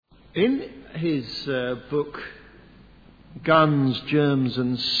In his book, Guns, Germs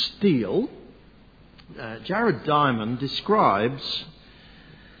and Steel, Jared Diamond describes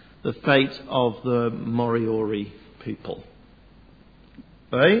the fate of the Moriori people.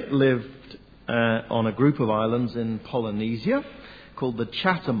 They lived on a group of islands in Polynesia called the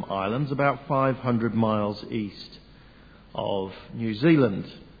Chatham Islands, about 500 miles east of New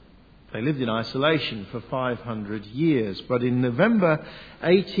Zealand. They lived in isolation for 500 years, but in November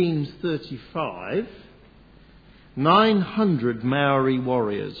 1835, 900 Maori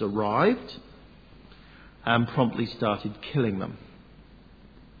warriors arrived and promptly started killing them.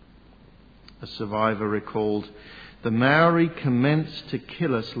 A survivor recalled, "The Maori commenced to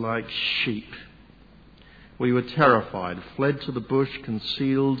kill us like sheep. We were terrified, fled to the bush,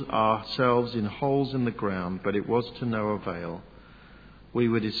 concealed ourselves in holes in the ground, but it was to no avail. We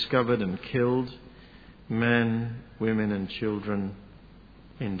were discovered and killed, men, women and children,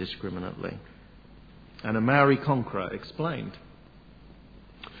 indiscriminately." And a Maori conqueror explained,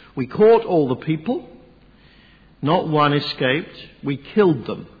 "We caught all the people. Not one escaped. We killed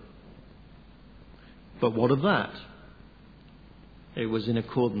them. But what of that? It was in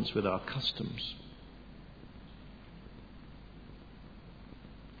accordance with our customs."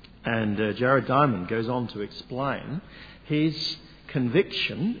 And Jared Diamond goes on to explain his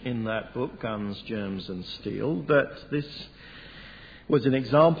conviction in that book, Guns, Germs and Steel, that this was an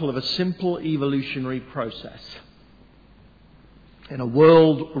example of a simple evolutionary process. In a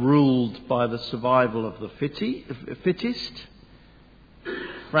world ruled by the survival of the fittest,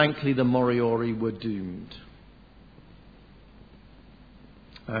 frankly, the Moriori were doomed.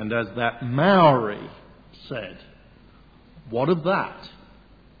 And as that Maori said, what of that?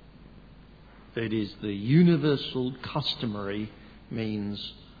 It is the universal customary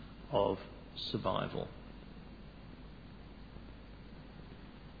means of survival.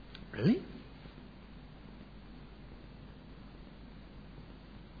 Really?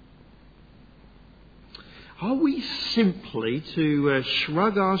 Are we simply to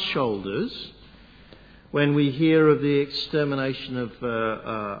shrug our shoulders when we hear of the extermination of,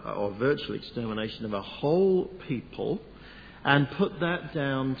 or virtual extermination of a whole people, and put that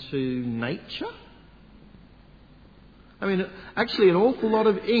down to nature? I mean, actually an awful lot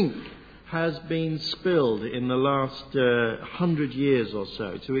of ink has been spilled in the last 100 years or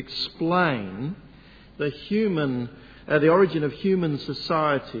so to explain the origin of human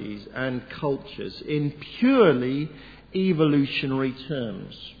societies and cultures in purely evolutionary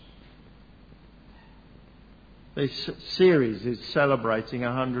terms. This series is celebrating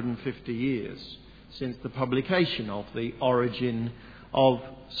 150 years since the publication of The Origin of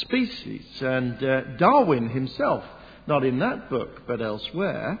Species. And Darwin himself, not in that book but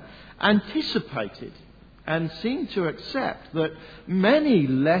elsewhere, anticipated and seemed to accept that many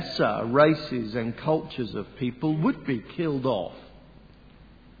lesser races and cultures of people would be killed off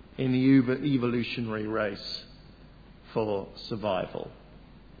in the evolutionary race for survival.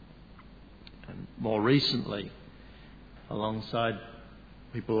 And more recently, alongside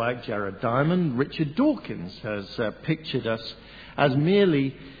people like Jared Diamond, Richard Dawkins has pictured us as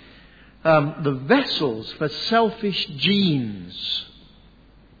merely the vessels for selfish genes.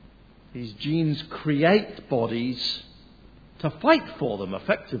 These genes create bodies to fight for them,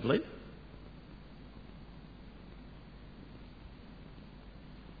 effectively.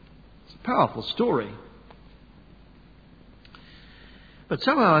 It's a powerful story. But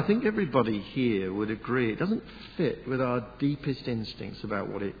somehow I think everybody here would agree it doesn't fit with our deepest instincts about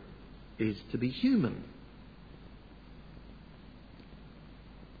what it is to be human.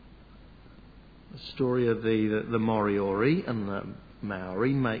 The story of the Moriori and the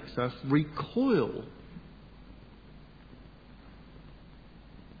Maori makes us recoil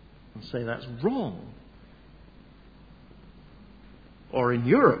and say that's wrong. Or in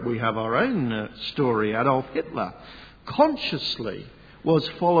Europe we have our own story. Adolf Hitler consciously was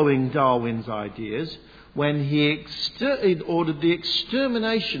following Darwin's ideas when he ordered the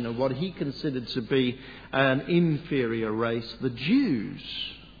extermination of what he considered to be an inferior race, the Jews.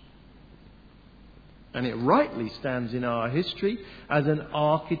 And it rightly stands in our history as an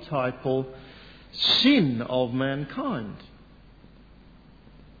archetypal sin of mankind.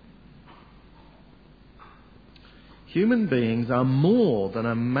 Human beings are more than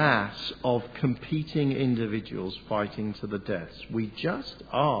a mass of competing individuals fighting to the death. We just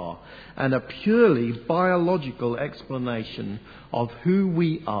are. And a purely biological explanation of who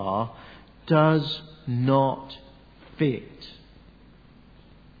we are does not fit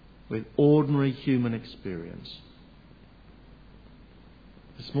with ordinary human experience.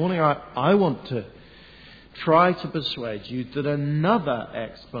 This morning I want to try to persuade you that another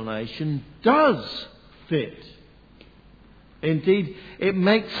explanation does fit. Indeed, it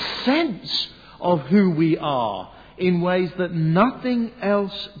makes sense of who we are in ways that nothing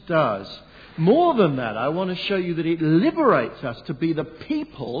else does. More than that, I want to show you that it liberates us to be the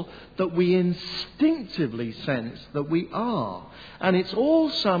people that we instinctively sense that we are. And it's all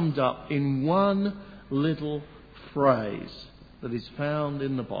summed up in one little phrase that is found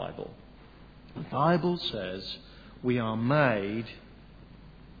in the Bible. The Bible says we are made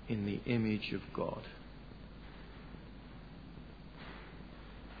in the image of God.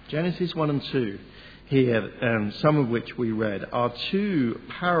 Genesis 1 and 2 here, some of which we read, are two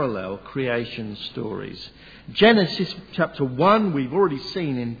parallel creation stories. Genesis chapter 1, we've already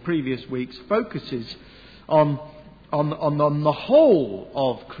seen in previous weeks, focuses on the whole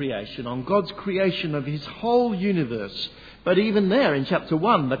of creation, on God's creation of his whole universe. But even there in chapter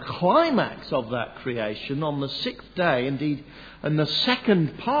 1, the climax of that creation on the sixth day, indeed, and the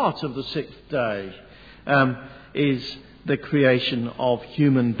second part of the sixth day, is the creation of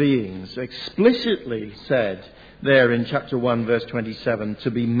human beings, explicitly said there in chapter 1 verse 27, to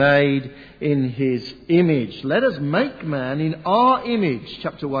be made in his image. Let us make man in our image,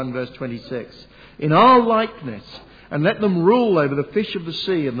 chapter 1 verse 26, in our likeness, and let them rule over the fish of the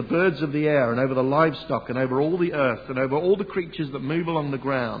sea and the birds of the air and over the livestock and over all the earth and over all the creatures that move along the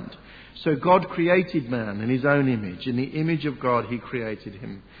ground. So God created man in his own image. In the image of God he created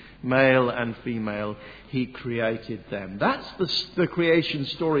him. Male and female, he created them. That's the creation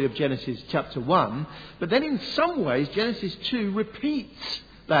story of Genesis chapter 1. But then in some ways, Genesis 2 repeats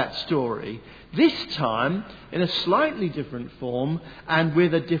that story. This time in a slightly different form and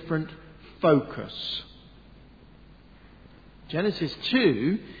with a different focus. Genesis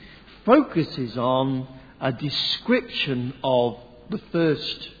 2 focuses on a description of the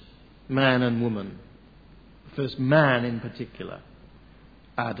first man and woman. The first man in particular.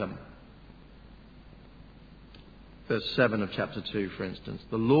 Adam. Verse 7 of chapter 2, for instance.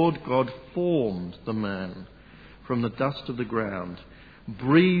 The Lord God formed the man from the dust of the ground,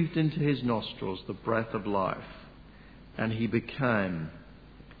 breathed into his nostrils the breath of life, and he became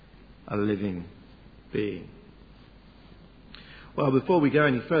a living being. Well, before we go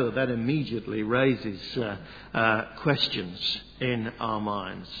any further, that immediately raises questions in our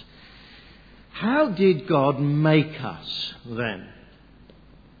minds. How did God make us then?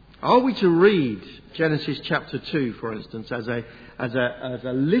 Are we to read Genesis chapter 2, for instance, as a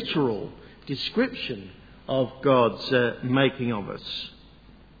literal description of God's making of us?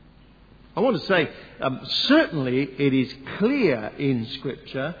 I want to say, certainly it is clear in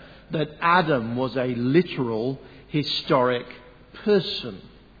Scripture that Adam was a literal, historic person.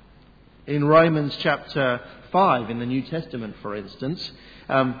 In Romans chapter 5 in the New Testament, for instance,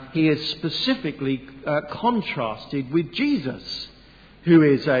 he is specifically contrasted with Jesus, who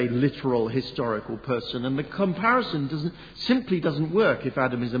is a literal historical person. And the comparison simply doesn't work if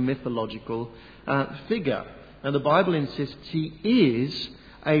Adam is a mythological figure. And the Bible insists he is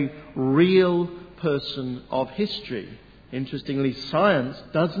a real person of history. Interestingly, science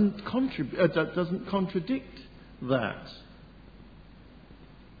doesn't contradict that.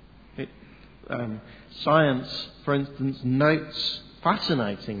 Science, for instance, notes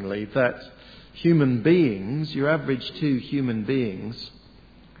fascinatingly that human beings, your average two human beings,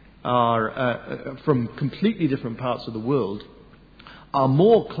 are from completely different parts of the world, are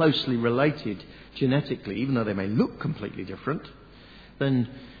more closely related genetically, even though they may look completely different, than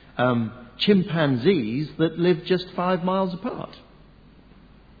chimpanzees that live just 5 miles apart.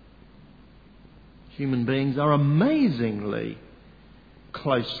 Human beings are amazingly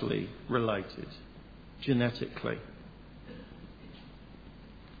closely related genetically.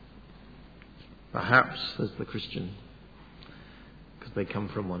 Perhaps, says the Christian, because they come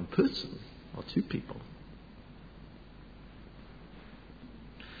from one person or two people.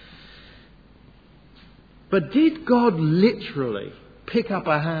 But did God literally pick up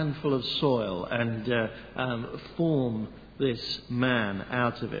a handful of soil and form this man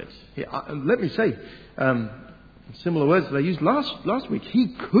out of it? Let me say, similar words that I used last week, he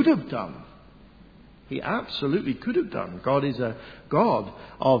could have done. He absolutely could have done. God is a God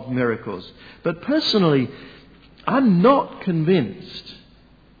of miracles. But personally, I'm not convinced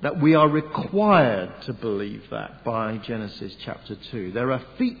that we are required to believe that by Genesis chapter 2. There are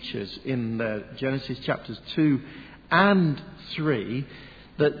features in Genesis chapters 2 and 3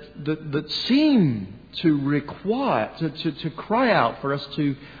 that seem to require, to cry out for us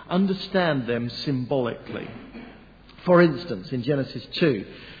to understand them symbolically. For instance, in Genesis 2,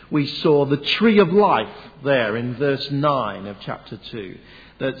 we saw the tree of life there in verse 9 of chapter 2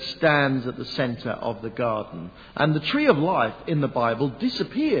 that stands at the centre of the garden. And the tree of life in the Bible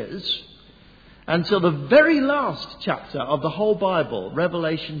disappears until the very last chapter of the whole Bible,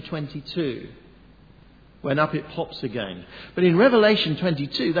 Revelation 22, when up it pops again. But in Revelation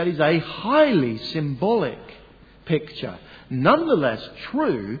 22, that is a highly symbolic picture. Nonetheless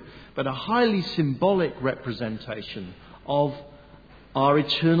true, but a highly symbolic representation of our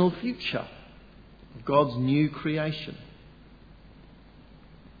eternal future, God's new creation.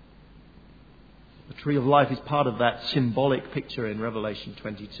 The tree of life is part of that symbolic picture in Revelation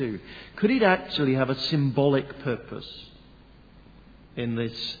 22. Could it actually have a symbolic purpose in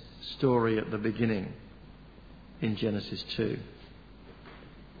this story at the beginning in Genesis 2?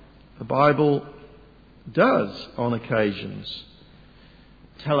 The Bible does, on occasions,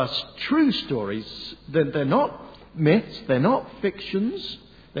 tell us true stories. They're not myths, they're not fictions,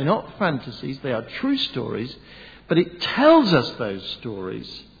 they're not fantasies, they are true stories. But it tells us those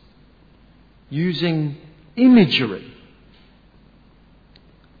stories using imagery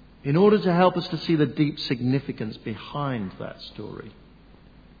in order to help us to see the deep significance behind that story.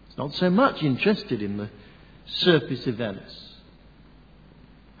 It's not so much interested in the surface events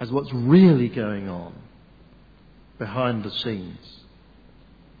as what's really going on behind the scenes.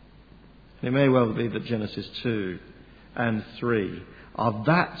 It may well be that Genesis 2 and 3 are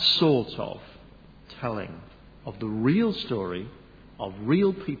that sort of telling of the real story of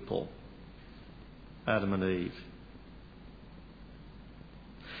real people, Adam and Eve.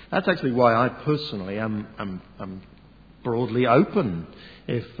 That's actually why I personally am broadly open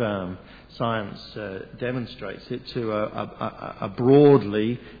if science demonstrates it to a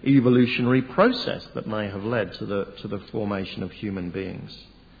broadly evolutionary process that may have led to the formation of human beings.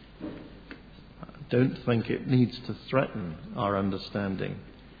 I don't think it needs to threaten our understanding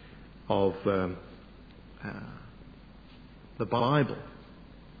of the Bible.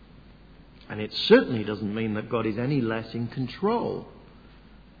 And it certainly doesn't mean that God is any less in control.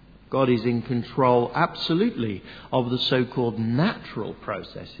 God is in control, absolutely, of the so-called natural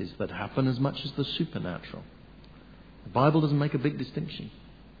processes that happen as much as the supernatural. The Bible doesn't make a big distinction.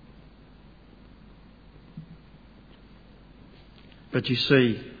 But you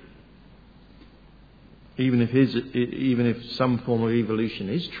see, even if some form of evolution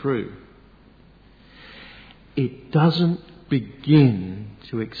is true, it doesn't begin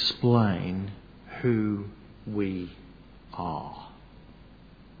to explain who we are.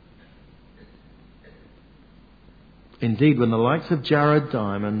 Indeed, when the likes of Jared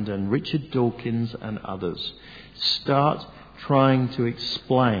Diamond and Richard Dawkins and others start trying to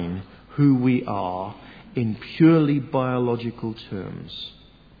explain who we are in purely biological terms,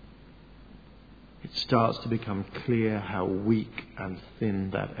 it starts to become clear how weak and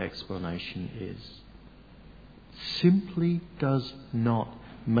thin that explanation is. Simply does not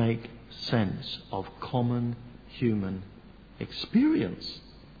make sense of common human experience.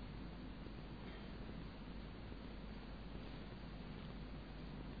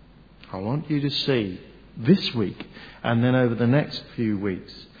 I want you to see this week and then over the next few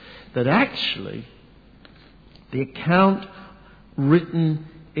weeks that actually the account written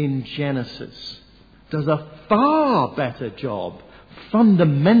in Genesis does a far better job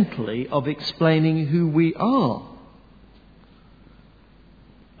fundamentally of explaining who we are.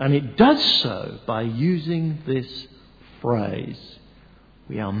 And it does so by using this phrase,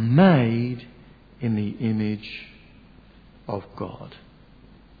 we are made in the image of God.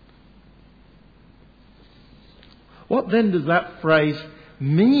 What then does that phrase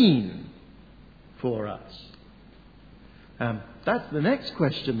mean for us? That's the next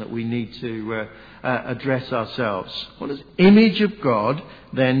question that we need to address ourselves. What does image of God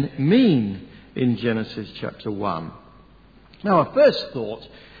then mean in Genesis chapter 1? Now, our first thought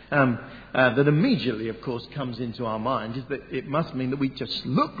that immediately, of course, comes into our mind is that it must mean that we just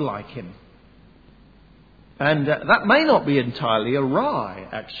look like him. And that may not be entirely awry,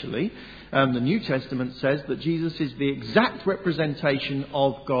 actually. The New Testament says that Jesus is the exact representation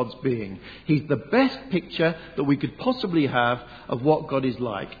of God's being. He's the best picture that we could possibly have of what God is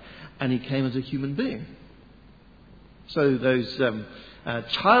like. And he came as a human being. So those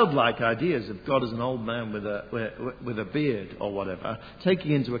childlike ideas of God as an old man with a beard or whatever,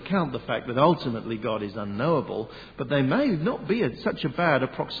 taking into account the fact that ultimately God is unknowable, but they may not be such a bad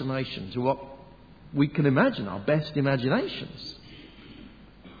approximation to what we can imagine, our best imaginations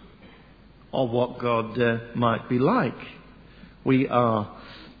of what God might be like. We are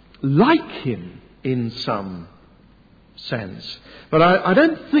like him in some sense. But I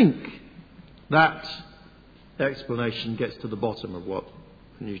don't think that explanation gets to the bottom of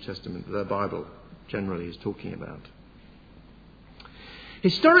New Testament, the Bible generally is talking about.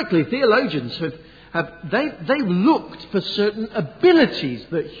 Historically, theologians they've looked for certain abilities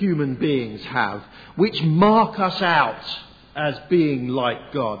that human beings have which mark us out as being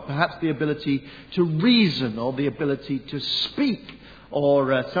like God. Perhaps the ability to reason, or the ability to speak,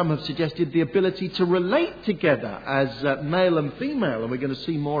 or some have suggested the ability to relate together as male and female, and we're going to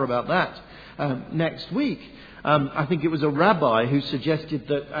see more about that next week. I think it was a rabbi who suggested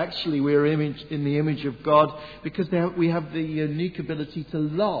that actually we're in the image of God because we have the unique ability to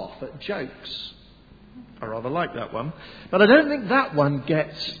laugh at jokes. I rather like that one. But I don't think that one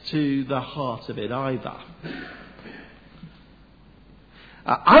gets to the heart of it either.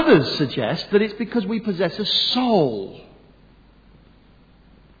 Others suggest that it's because we possess a soul.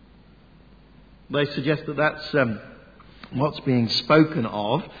 They suggest that that's what's being spoken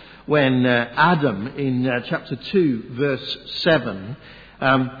of when Adam in chapter 2 verse 7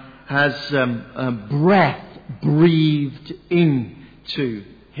 has breath breathed into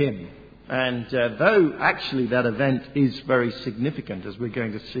him. And though actually that event is very significant, as we're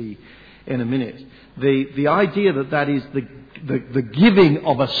going to see in a minute, the idea that is the giving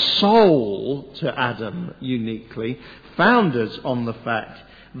of a soul to Adam uniquely founders on the fact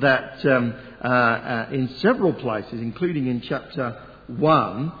that in several places, including in chapter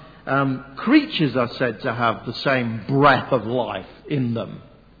 1, creatures are said to have the same breath of life in them.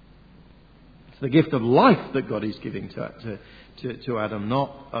 It's the gift of life that God is giving to Adam,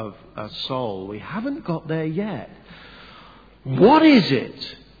 not of a soul. We haven't got there yet. What is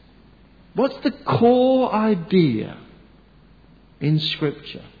it? What's the core idea in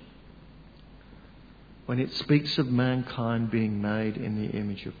Scripture when it speaks of mankind being made in the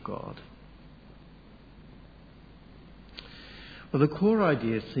image of God? Well, the core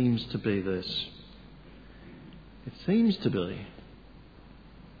idea seems to be this. It seems to be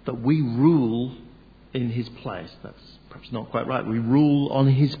that we rule in his place. That's perhaps not quite right. We rule on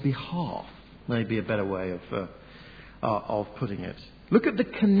his behalf. Maybe a better way of putting it. Look at the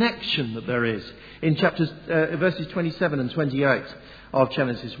connection that there is in verses 27 and 28 of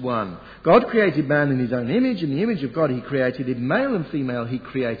Genesis 1. God created man in his own image. In the image of God he created him. Male and female he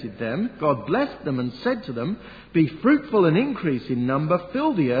created them. God blessed them and said to them, "Be fruitful and increase in number.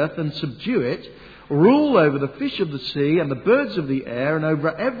 Fill the earth and subdue it. Rule over the fish of the sea and the birds of the air and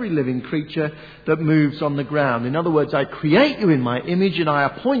over every living creature that moves on the ground." In other words, I create you in my image and I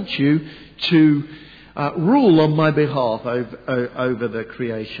appoint you to rule on my behalf over the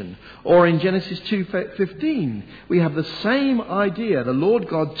creation. Or in Genesis 2:15, we have the same idea. The Lord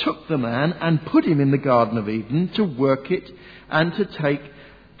God took the man and put him in the Garden of Eden to work it and to take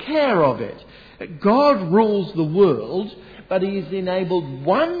care of it. God rules the world, but he has enabled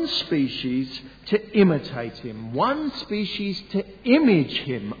one species to imitate him, one species to image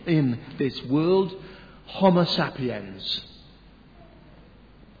him in this world, Homo sapiens.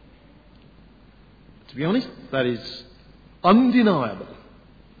 To be honest, that is undeniable.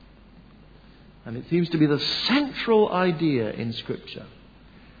 And it seems to be the central idea in Scripture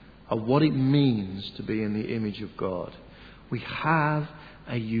of what it means to be in the image of God. We have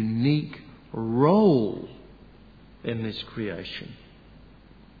a unique role in this creation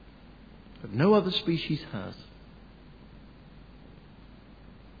that no other species has,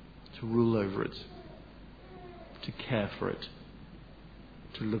 to rule over it, to care for it,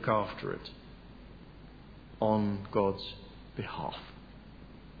 to look after it on God's behalf.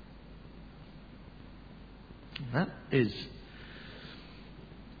 That is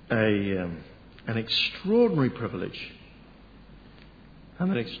an extraordinary privilege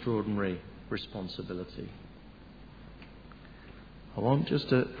and an extraordinary responsibility. I want just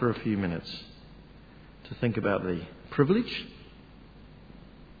for a few minutes to think about the privilege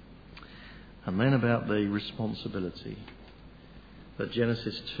and then about the responsibility that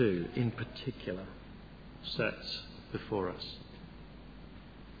Genesis 2 in particular sets before us.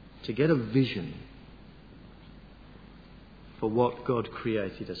 To get a vision for what God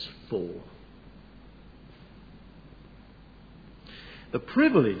created us for. The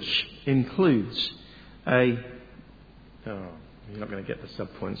privilege includes you're not going to get the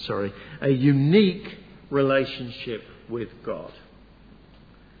sub-point, sorry. A unique relationship with God.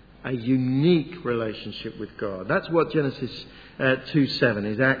 A unique relationship with God. That's what Genesis 2:7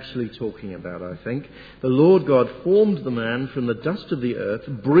 is actually talking about, I think. The Lord God formed the man from the dust of the earth,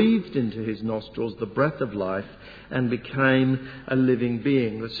 breathed into his nostrils the breath of life, and became a living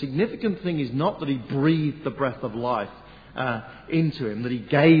being. The significant thing is not that he breathed the breath of life into him, that he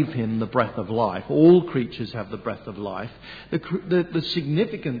gave him the breath of life. All creatures have the breath of life. The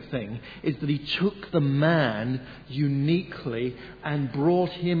significant thing is that he took the man uniquely and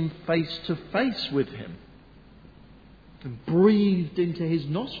brought him face to face with him. And breathed into his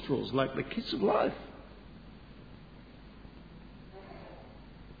nostrils like the kiss of life.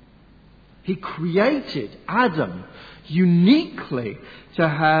 He created Adam uniquely to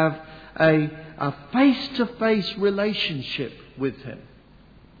have a face-to-face relationship with him.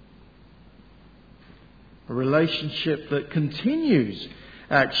 A relationship that continues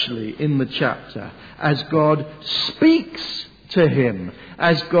actually in the chapter as God speaks to him,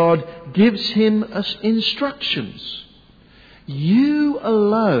 as God gives him instructions. You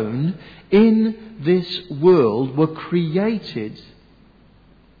alone in this world were created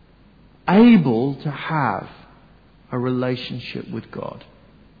able to have a relationship with God.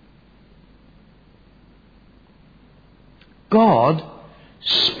 God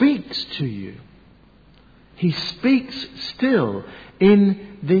speaks to you. He speaks still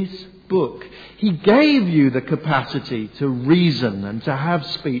in this book. He gave you the capacity to reason and to have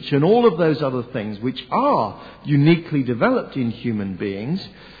speech and all of those other things which are uniquely developed in human beings.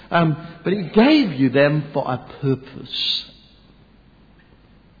 But He gave you them for a purpose.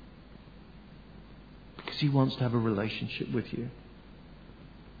 Because He wants to have a relationship with you.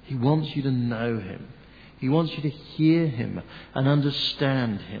 He wants you to know Him. He wants you to hear Him and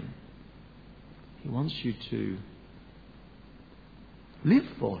understand Him. He wants you to live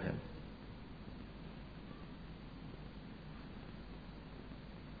for Him.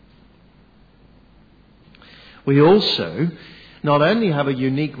 We also not only have a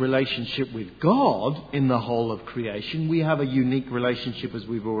unique relationship with God in the whole of creation, we have a unique relationship, as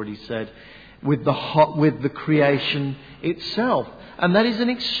we've already said, with the creation itself. And that is an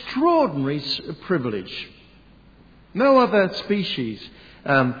extraordinary privilege. No other species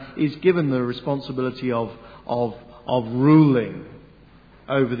is given the responsibility of ruling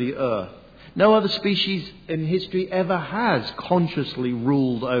over the earth. No other species in history ever has consciously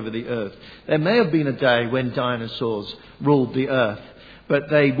ruled over the earth. There may have been a day when dinosaurs ruled the earth, but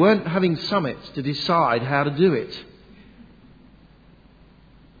they weren't having summits to decide how to do it.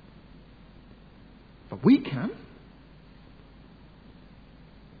 But we can.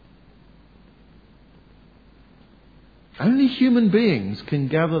 Only human beings can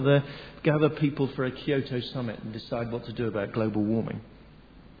gather people for a Kyoto summit and decide what to do about global warming.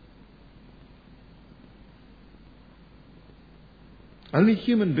 Only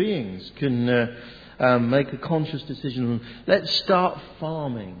human beings can make a conscious decision. Let's start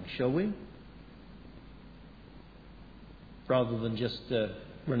farming, shall we? Rather than just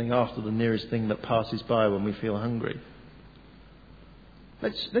running after the nearest thing that passes by when we feel hungry.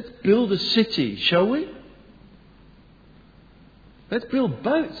 Let's build a city, shall we? Let's build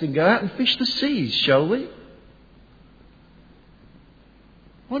boats and go out and fish the seas, shall we? I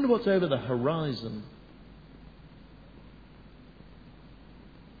wonder what's over the horizon.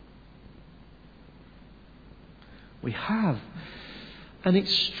 We have an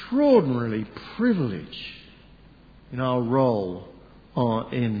extraordinary privilege in our role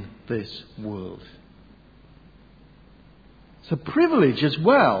in this world. It's a privilege as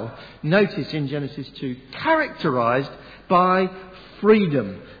well, notice in Genesis 2, characterized by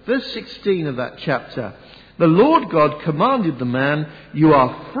freedom. Verse 16 of that chapter. The Lord God commanded the man, "You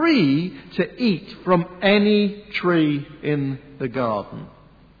are free to eat from any tree in the garden."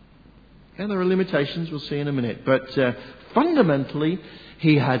 And there are limitations, we'll see in a minute. But fundamentally,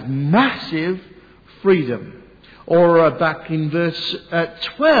 he had massive freedom. Or back in verse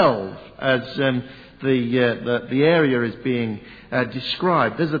 12, as the area is being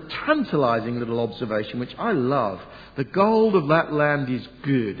described, there's a tantalizing little observation which I love. The gold of that land is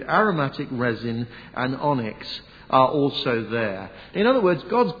good. Aromatic resin and onyx are also there. In other words,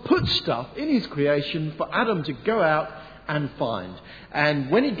 God's put stuff in His creation for Adam to go out and find. And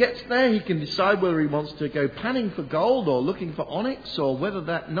when he gets there, he can decide whether he wants to go panning for gold or looking for onyx, or whether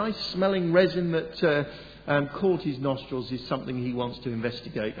that nice smelling resin that caught his nostrils is something he wants to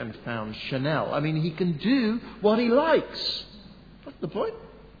investigate and found Chanel. I mean, he can do what he likes. That's the point.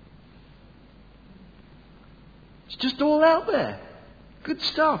 It's just all out there. Good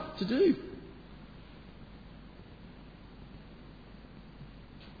stuff to do.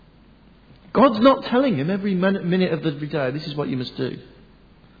 God's not telling him every minute of every day, this is what you must do.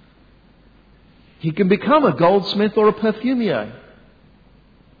 He can become a goldsmith or a perfumier.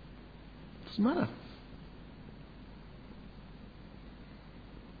 Doesn't matter.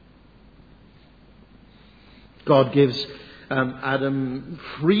 God gives Adam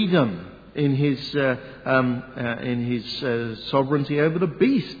freedom in his sovereignty over the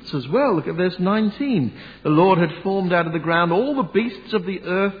beasts as well. Look at verse 19. The Lord had formed out of the ground all the beasts of the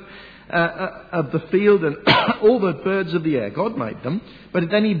earth, of the field, and all the birds of the air. God made them. But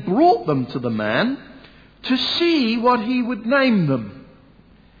then he brought them to the man to see what he would name them.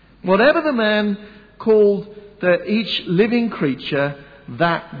 Whatever the man called each living creature,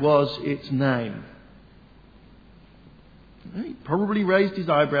 that was its name. He probably raised his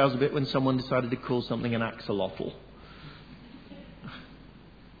eyebrows a bit when someone decided to call something an axolotl.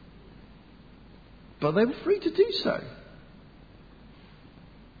 But they were free to do so.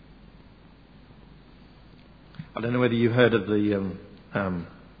 I don't know whether you heard of the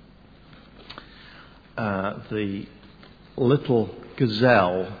little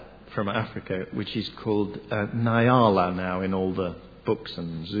gazelle from Africa, which is called Nyala now in all the books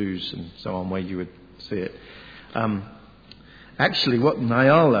and zoos and so on where you would see it. Actually, what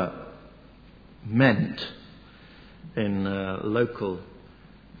Nyala meant in local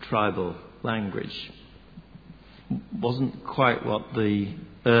tribal language wasn't quite what the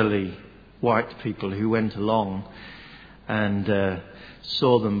early white people who went along and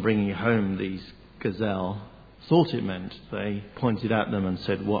saw them bringing home these gazelle thought it meant. They pointed at them and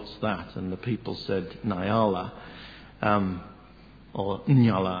said, "What's that?" And the people said, "Nyala," or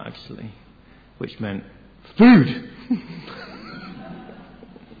Nyala actually, which meant food.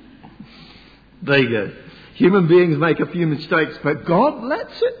 There you go. Human beings make a few mistakes, but God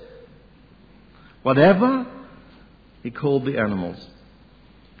lets it. Whatever he called the animals,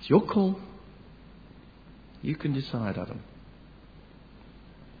 it's your call. You can decide, Adam.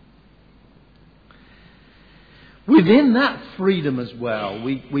 Within that freedom as well,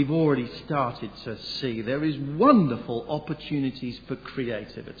 we've already started to see there is wonderful opportunities for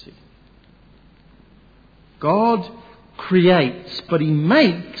creativity. God creates, but he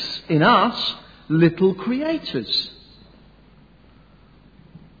makes in us little creators.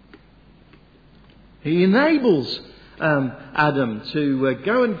 He enables Adam to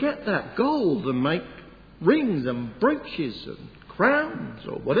go and get that gold and make rings and brooches and crowns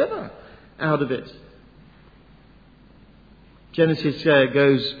or whatever out of it. Genesis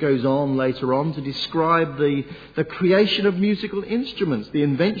goes on later on to describe the creation of musical instruments, the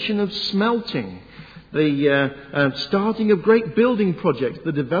invention of smelting, the starting of great building projects,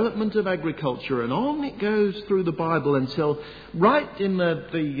 the development of agriculture, and on it goes through the Bible until right in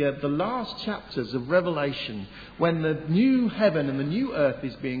the last chapters of Revelation, when the new heaven and the new earth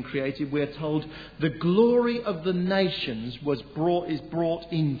is being created, we're told the glory of the nations is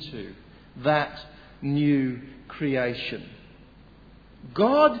brought into that new creation.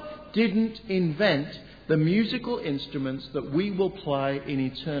 God didn't invent the musical instruments that we will play in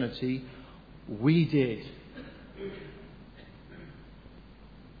eternity. We did.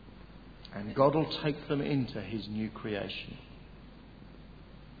 And God will take them into his new creation.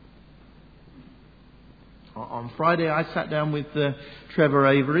 On Friday I sat down with Trevor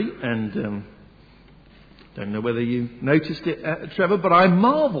Avery and don't know whether you noticed it, Trevor, but I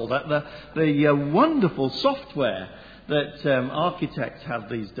marvelled at the wonderful software that architects have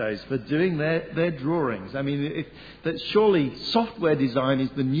these days for doing their drawings. I mean, that surely software design is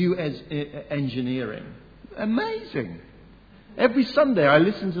the new engineering. Amazing. Every Sunday I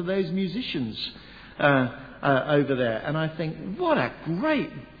listen to those musicians over there and I think, what a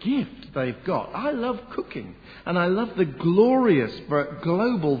great gift they've got. I love cooking and I love the glorious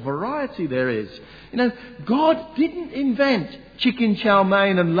global variety there is. You know, God didn't invent chicken chow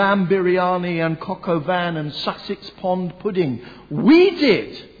mein and lamb biryani and coq au vin and Sussex pond pudding. We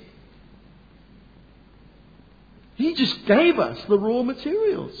did. He just gave us the raw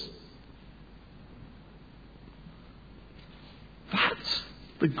materials. That's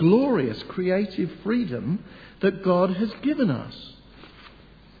the glorious creative freedom that God has given us.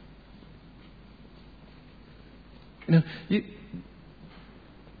 You know,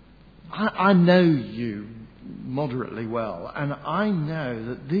 I know you moderately well, and I know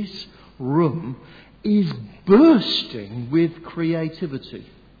that this room is bursting with creativity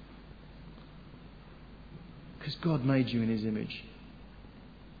because God made you in his image.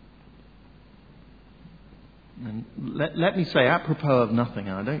 And let me say, apropos of nothing,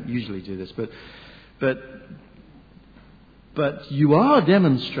 and I don't usually do this, but you are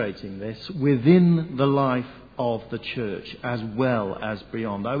demonstrating this within the life of the church as well as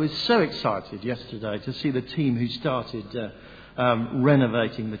beyond. I was so excited yesterday to see the team who started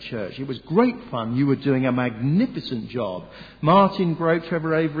renovating the church. It was great fun. You were doing a magnificent job. Martin Grote,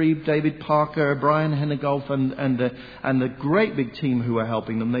 Trevor Avery, David Parker, Brian Hennegolf and the great big team who are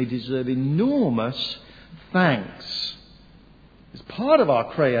helping them. They deserve enormous thanks. It's part of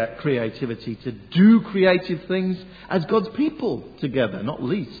our creativity to do creative things as God's people together, not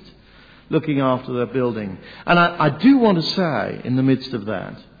least looking after the building. And I do want to say in the midst of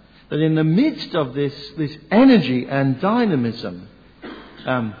that in the midst of this energy and dynamism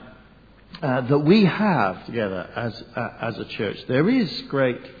that we have together as a church, there is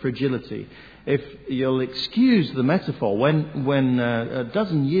great fragility. If you'll excuse the metaphor, when a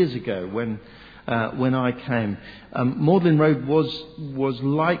dozen years ago, when I came, Magdalen Road was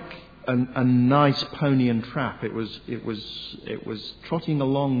like a nice pony and trap. It was trotting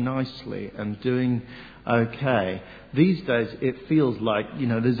along nicely and doing okay. These days, it feels like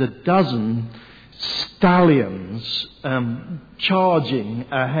there's a dozen stallions charging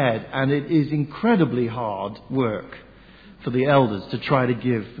ahead, and it is incredibly hard work for the elders to try to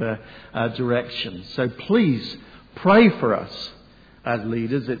give direction. So please pray for us as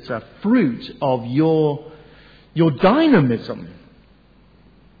leaders. It's a fruit of your dynamism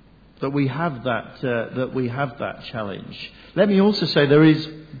that we have that challenge. Let me also say there is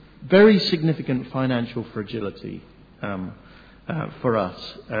very significant financial fragility for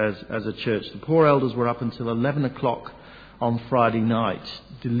us as a church. The poor elders were up until 11 o'clock on Friday night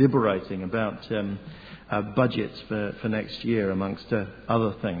deliberating about budgets for next year, amongst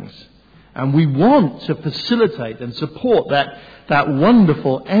other things. And we want to facilitate and support that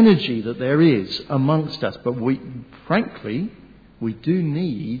wonderful energy that there is amongst us. But frankly, we do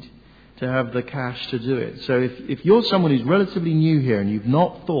need to have the cash to do it. So if you're someone who's relatively new here and you've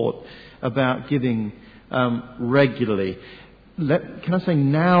not thought about giving regularly, can I say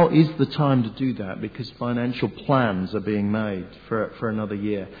now is the time to do that, because financial plans are being made for another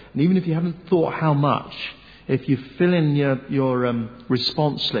year. And even if you haven't thought how much, if you fill in your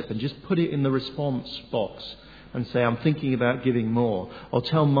response slip and just put it in the response box and say, I'm thinking about giving more, or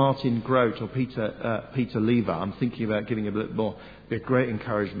tell Martin Grote or Peter Lever, I'm thinking about giving a bit more, be a great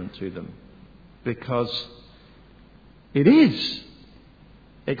encouragement to them, because it is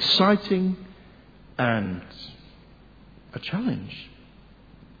exciting and a challenge,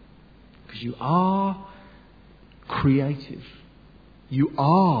 because you are creative. You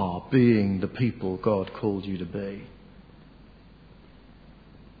are being the people God called you to be.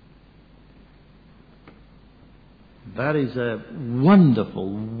 That is a wonderful,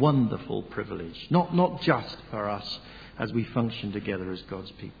 wonderful privilege. Not just for us as we function together as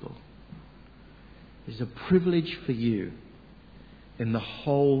God's people. It's a privilege for you in the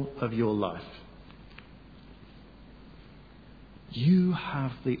whole of your life. You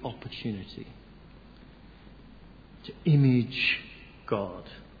have the opportunity to image God,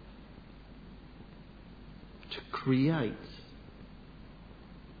 to create.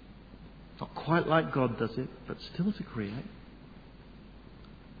 Not quite like God does it, but still to create.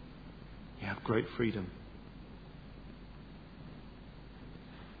 You have great freedom.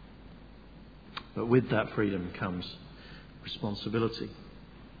 But with that freedom comes responsibility.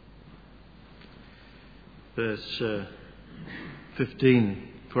 Verse 15,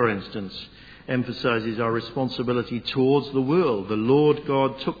 for instance, emphasizes our responsibility towards the world. The Lord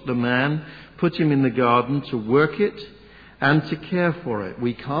God took the man, put him in the garden to work it and to care for it.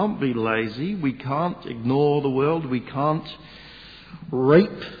 We can't be lazy. We can't ignore the world. We can't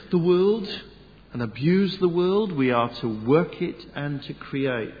rape the world and abuse the world. We are to work it and to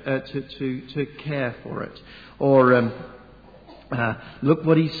create, to care for it. Or look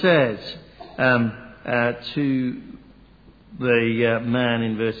what he says to the man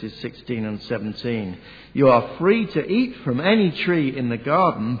in verses 16 and 17. You are free to eat from any tree in the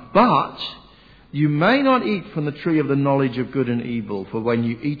garden, but you may not eat from the tree of the knowledge of good and evil, for when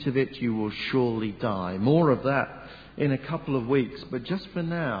you eat of it you will surely die. More of that in a couple of weeks, but just for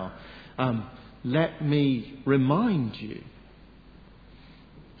now, let me remind you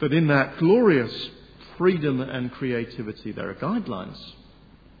that in that glorious freedom and creativity there are guidelines.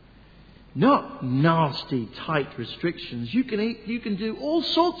 Not nasty, tight restrictions. You can eat, you can do all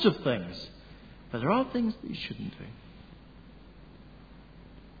sorts of things, but there are things that you shouldn't do.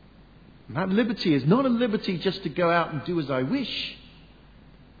 And that liberty is not a liberty just to go out and do as I wish.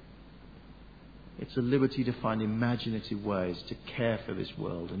 It's a liberty to find imaginative ways to care for this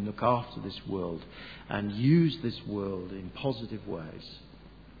world and look after this world and use this world in positive ways.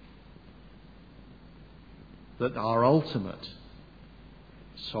 That our ultimate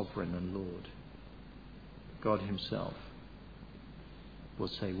Sovereign and Lord, God Himself, will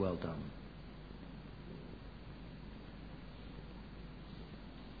say, well done.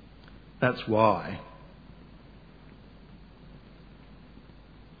 That's why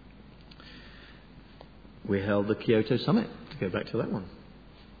we held the Kyoto Summit, to go back to that one.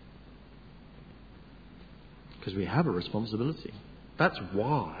 Because we have a responsibility. That's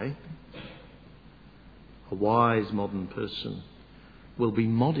why a wise modern person will be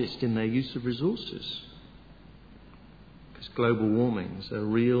modest in their use of resources. Because global warming is a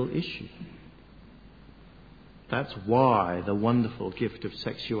real issue. That's why the wonderful gift of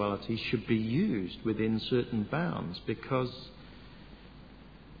sexuality should be used within certain bounds, because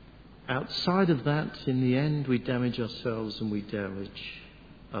outside of that, in the end, we damage ourselves and we damage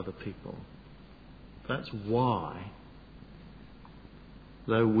other people. That's why,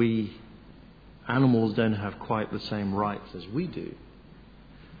 though we animals don't have quite the same rights as we do,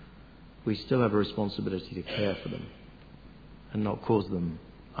 we still have a responsibility to care for them and not cause them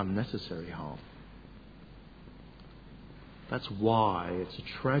unnecessary harm. That's why it's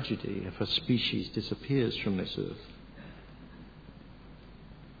a tragedy if a species disappears from this earth.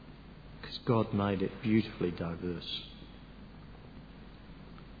 Because God made it beautifully diverse.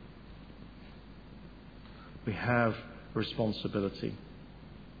 We have responsibility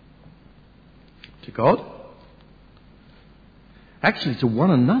to God, actually to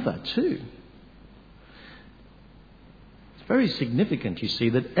one another too. It's very significant, you see,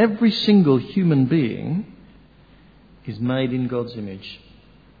 that every single human being is made in God's image.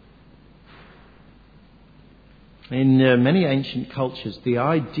 In many ancient cultures, the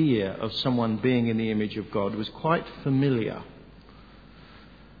idea of someone being in the image of God was quite familiar.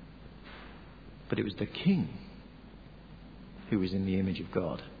 But it was the king who was in the image of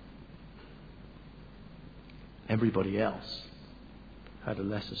God. Everybody else had a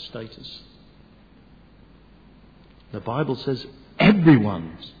lesser status. The Bible says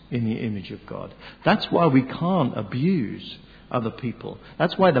everyone's in the image of God. That's why we can't abuse other people.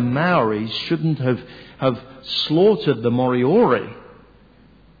 That's why the Maoris shouldn't have slaughtered the Moriori.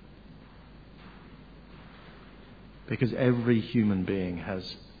 Because every human being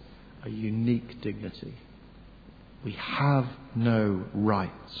has a unique dignity. We have no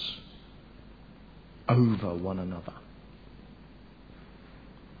rights over one another.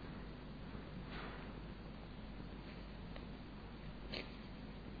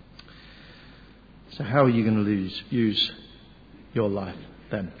 So how are you going to use your life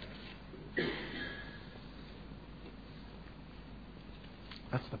then?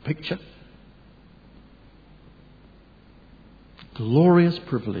 That's the picture. Glorious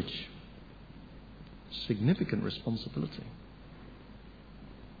privilege. Significant responsibility.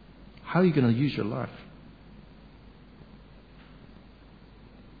 How are you going to use your life?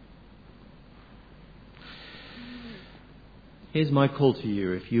 Here's my call to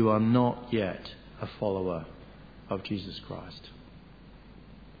you if you are not yet a follower of Jesus Christ.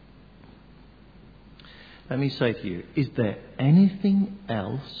 Let me say to you, is there anything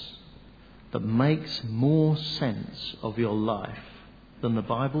else that makes more sense of your life than the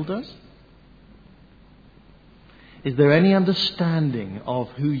Bible does? Is there any understanding of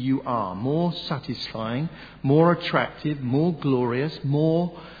who you are more satisfying, more attractive, more glorious,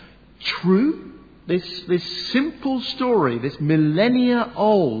 more true? This simple story, this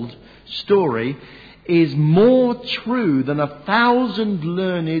millennia-old story, is more true than 1,000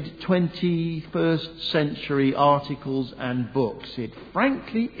 learned 21st century articles and books. It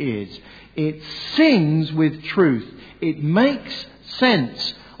frankly is. It sings with truth. It makes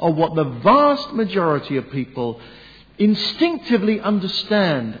sense of what the vast majority of people instinctively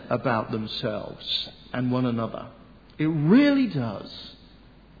understand about themselves and one another. It really does.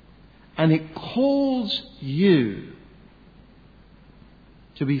 And it calls you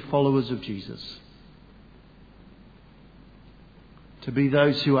to be followers of Jesus. To be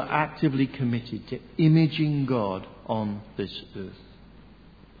those who are actively committed to imaging God on this earth.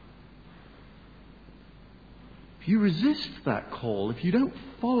 If you resist that call, if you don't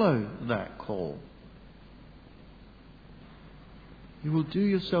follow that call, you will do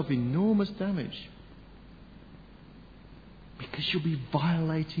yourself enormous damage. Because you'll be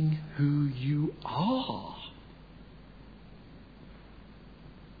violating who you are.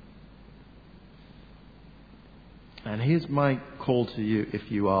 And here's my call to you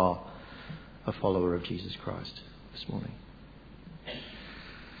if you are a follower of Jesus Christ this morning.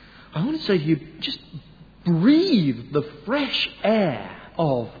 I want to say to you, just breathe the fresh air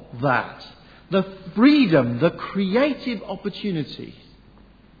of that. The freedom, the creative opportunity.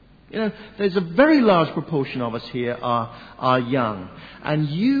 You know, there's a very large proportion of us here are young. And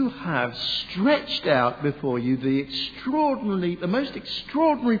you have stretched out before you the most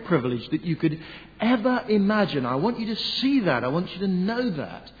extraordinary privilege that you could ever imagine. I want you to see that. I want you to know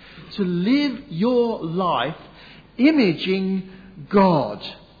that. To live your life imaging God.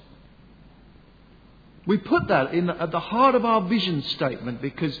 We put that at the heart of our vision statement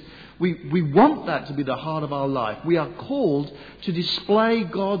because we want that to be the heart of our life. We are called to display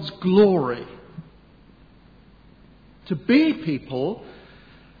God's glory. To be people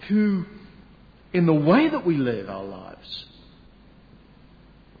who, in the way that we live our lives,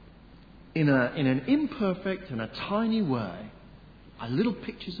 in an imperfect and a tiny way, are little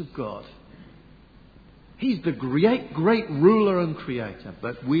pictures of God. He's the great ruler and creator,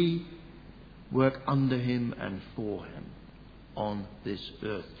 but we work under him and for him on this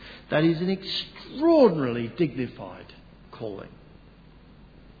earth. That is an extraordinarily dignified calling.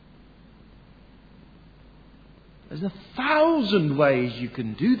 There's 1,000 ways you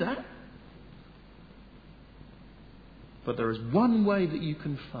can do that. But there is one way that you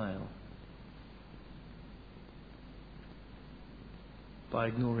can fail. By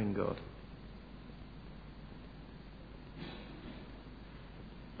ignoring God.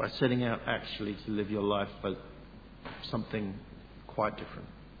 By setting out actually to live your life for something quite different.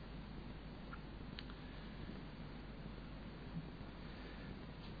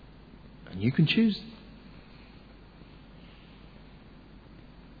 And you can choose.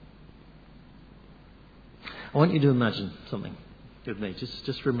 I want you to imagine something with me,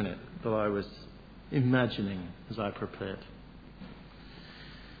 just for a minute, that I was imagining as I prepared.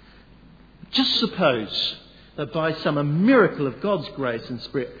 Just suppose that by some miracle of God's grace and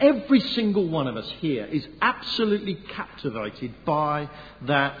Spirit, every single one of us here is absolutely captivated by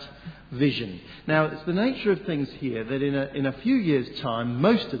that vision. Now, it's the nature of things here that in a few years' time,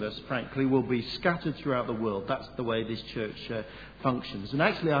 most of us, frankly, will be scattered throughout the world. That's the way this church functions. And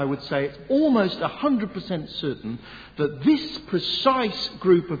actually, I would say it's almost 100% certain that this precise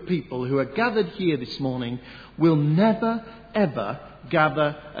group of people who are gathered here this morning will never, ever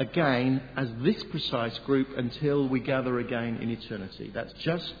gather again as this precise group until we gather again in eternity. That's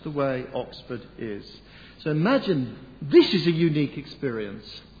just the way Oxford is. So imagine this is a unique experience.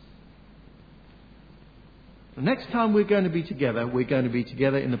 The next time we're going to be together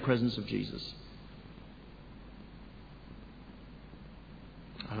in the presence of Jesus.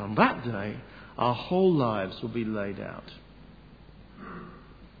 And on that day, our whole lives will be laid out.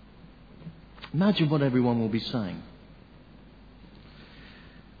 Imagine what everyone will be saying.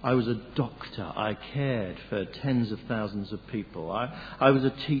 I was a doctor. I cared for tens of thousands of people. I was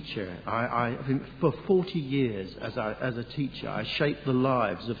a teacher. I for 40 years as a teacher, I shaped the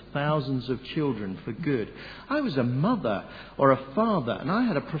lives of thousands of children for good. I was a mother or a father, and I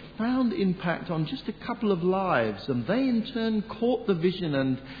had a profound impact on just a couple of lives, and they in turn caught the vision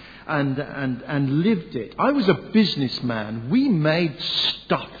and lived it. I was a businessman. We made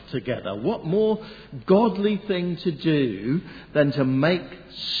stuff together. What more godly thing to do than to make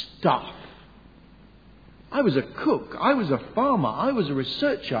stuff? I was a cook. I was a farmer. I was a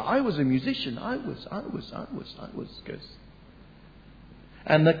researcher. I was a musician. I was good.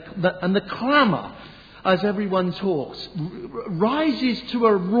 And the clamour as everyone talks rises to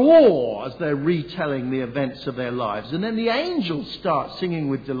a roar as they're retelling the events of their lives. And then the angels start singing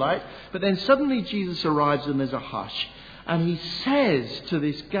with delight. But then suddenly Jesus arrives and there's a hush. And he says to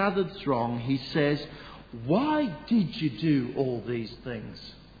this gathered throng, he says, "Why did you do all these things?"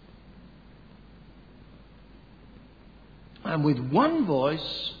 And with one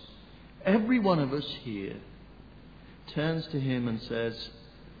voice, every one of us here turns to him and says,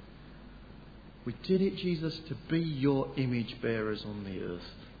 "We did it, Jesus, to be your image bearers on the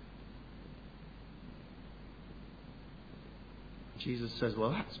earth." Jesus says, "Well,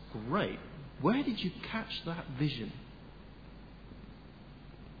 that's great. Where did you catch that vision?"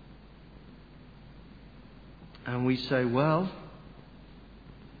 And we say, well,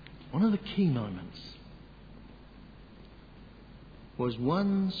 one of the key moments was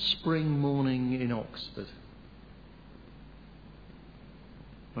one spring morning in Oxford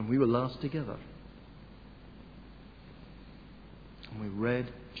when we were last together. And we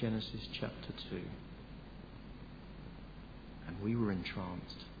read Genesis chapter 2. And we were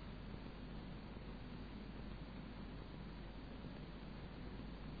entranced.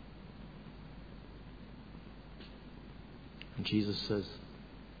 And Jesus says,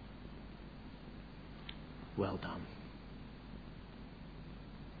 "Well done.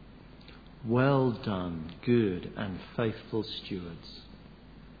 Well done, good and faithful stewards.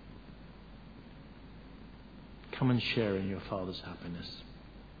 Come and share in your Father's happiness."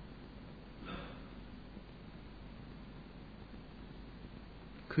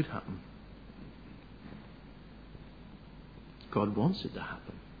 Could happen. God wants it to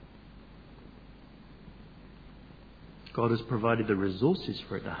happen. God has provided the resources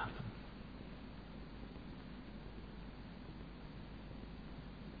for it to happen.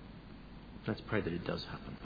 Let's pray that it does happen.